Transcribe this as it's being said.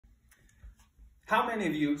how many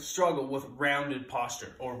of you struggle with rounded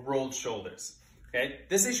posture or rolled shoulders? Okay,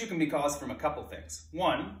 this issue can be caused from a couple things.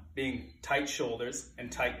 One, being tight shoulders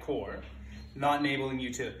and tight core, not enabling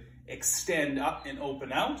you to extend up and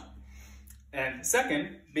open out. And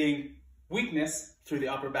second, being weakness through the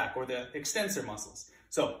upper back or the extensor muscles.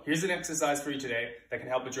 So here's an exercise for you today that can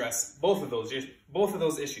help address both of those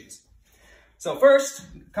issues. So first,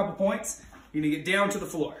 a couple points. You're gonna get down to the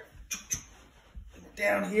floor.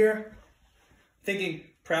 Down here, thinking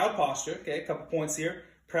proud posture, okay, a couple points here.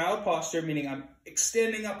 Proud posture, meaning I'm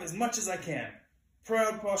extending up as much as I can.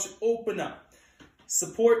 Proud posture, open up.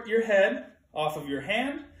 Support your head off of your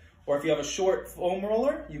hand, or if you have a short foam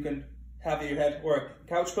roller, you can have your head, or a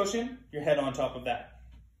couch cushion, your head on top of that.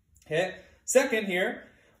 Okay? Second here,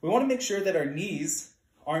 we want to make sure that our knees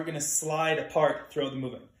aren't going to slide apart throughout the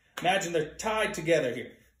movement. Imagine they're tied together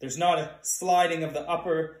here. There's not a sliding of the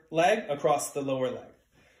upper leg across the lower leg.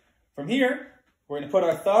 From here, we're going to put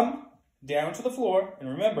our thumb down to the floor, and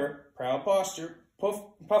remember, proud posture,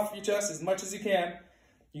 puff your chest as much as you can.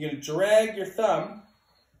 You're going to drag your thumb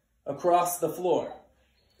across the floor.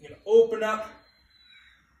 You're going to open up,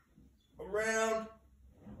 around,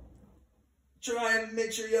 try and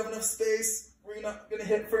make sure you have enough space where you're not going to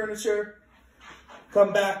hit furniture.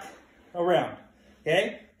 Come back around,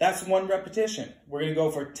 okay? That's one repetition. We're going to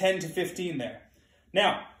go for 10 to 15 there.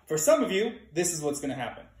 Now, for some of you, this is what's going to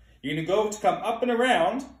happen. You're going to go to come up and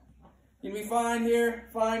around. You're going to be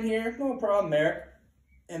fine here, no problem there.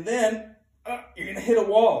 And then you're going to hit a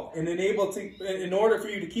wall. And in order for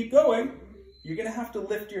you to keep going, you're going to have to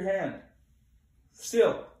lift your hand.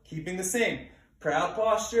 Still, keeping the same. Proud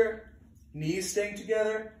posture, knees staying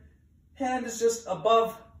together. Hand is just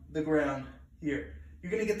above the ground here.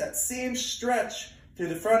 You're going to get that same stretch through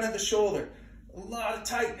the front of the shoulder. A lot of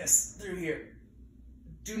tightness through here.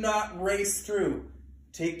 Do not race through.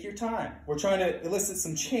 Take your time. We're trying to elicit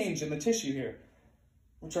some change in the tissue here.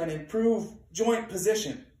 We're trying to improve joint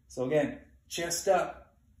position. So again, chest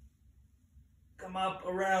up. Come up,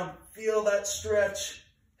 around. Feel that stretch.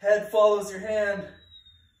 Head follows your hand.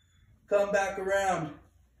 Come back around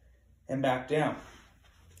and back down.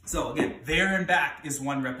 So again, there and back is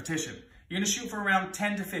one repetition. You're going to shoot for around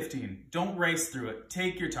 10 to 15. Don't race through it.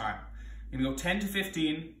 Take your time. You're going to go 10 to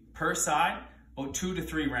 15 per side, about 2 to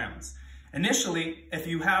 3 rounds. Initially, if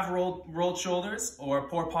you have rolled shoulders or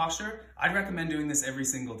poor posture, I'd recommend doing this every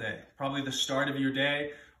single day. Probably the start of your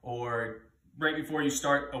day or right before you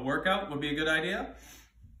start a workout would be a good idea.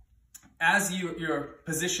 As your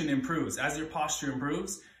position improves, as your posture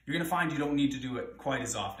improves, you're going to find you don't need to do it quite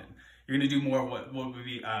as often. You're going to do more of what would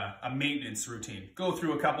be a maintenance routine. Go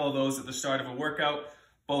through a couple of those at the start of a workout,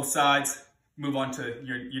 both sides, move on to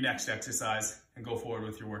your next exercise and go forward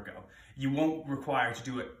with your workout. You won't require to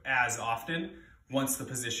do it as often once the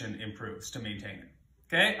position improves to maintain it.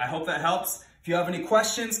 Okay, I hope that helps. If you have any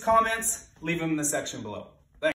questions, comments, leave them in the section below.